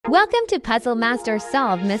Welcome to Puzzle Master.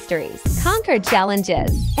 Solve mysteries, conquer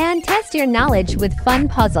challenges, and test your knowledge with fun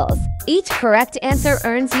puzzles. Each correct answer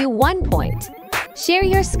earns you 1 point. Share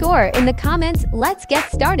your score in the comments. Let's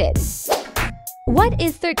get started. What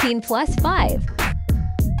is 13 plus 5?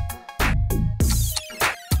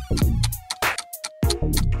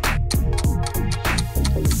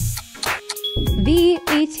 B.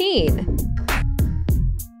 18.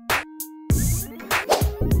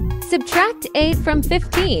 Subtract 8 from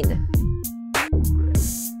 15.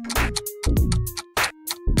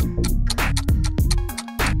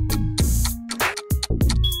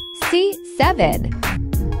 C. 7.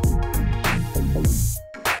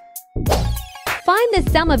 Find the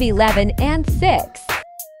sum of 11 and 6.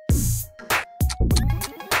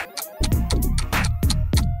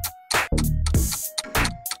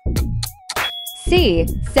 C.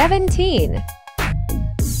 17.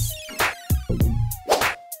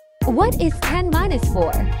 What is 10 minus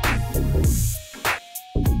 4?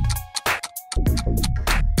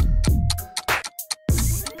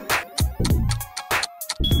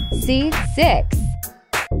 C. 6.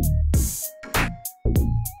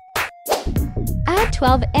 Add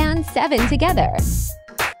 12 and 7 together.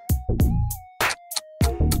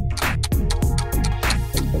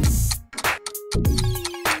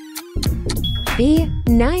 B.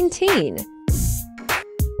 19.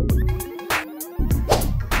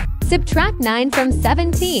 Subtract 9 from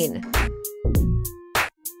 17.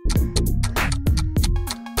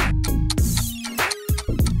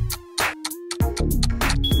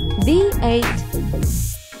 B. 8.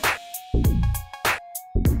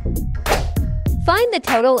 Find the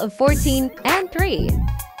total of 14 and 3.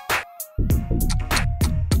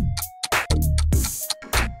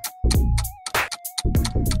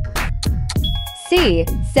 C.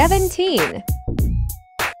 17.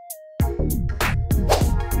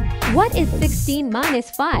 What is 16 minus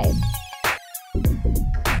 5?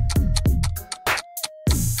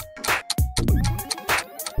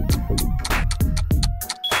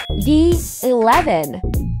 D. 11.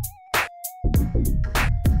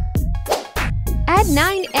 Add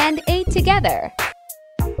 9 and 8 together.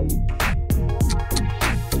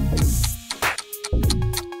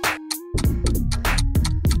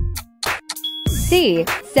 C.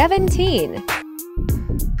 17.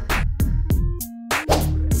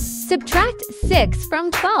 Subtract 6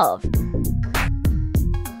 from 12.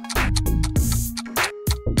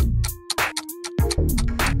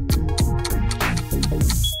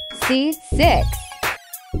 C. 6.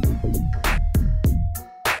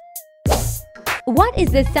 What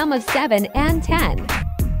is the sum of 7 and 10?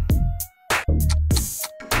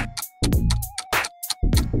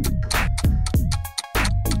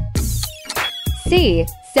 C.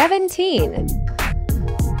 17.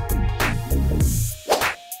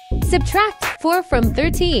 Subtract 4 from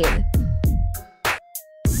 13.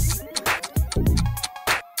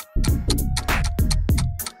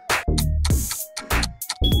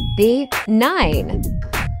 B. 9.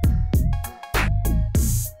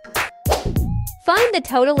 Find the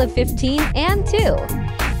total of 15 and 2.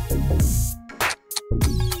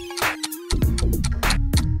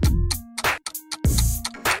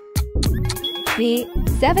 B.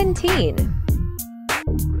 17.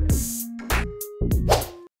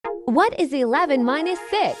 What is 11 minus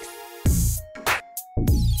 6?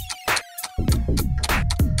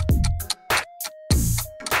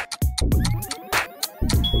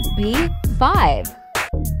 B. 5.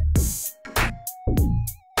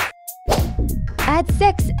 Add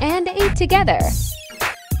 6 and 8 together.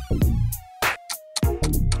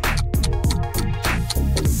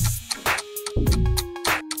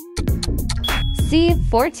 C.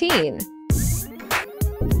 14.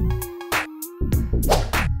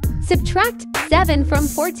 Subtract 7 from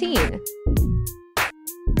 14.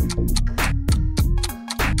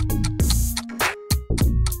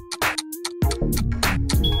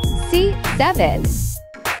 C. 7.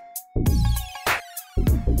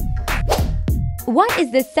 What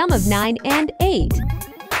is the sum of 9 and 8?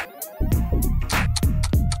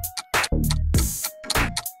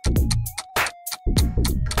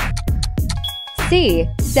 C.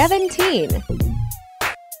 17.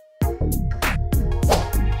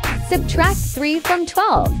 Subtract 3 from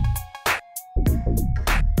 12.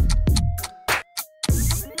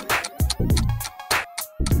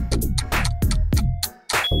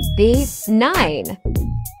 B. 9.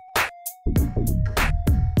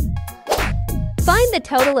 Find the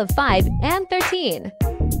total of 5 and 13.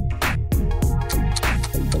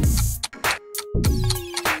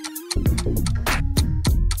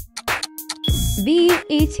 B.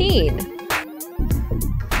 18.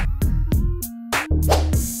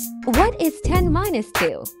 What is 10 minus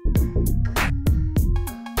 2?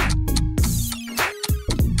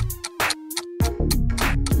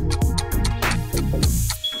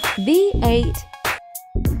 V8.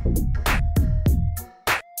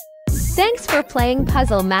 Thanks for playing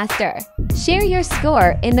Puzzle Master. Share your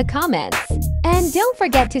score in the comments. And don't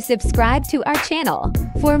forget to subscribe to our channel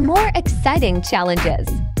for more exciting challenges.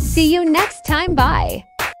 See you next time. Bye.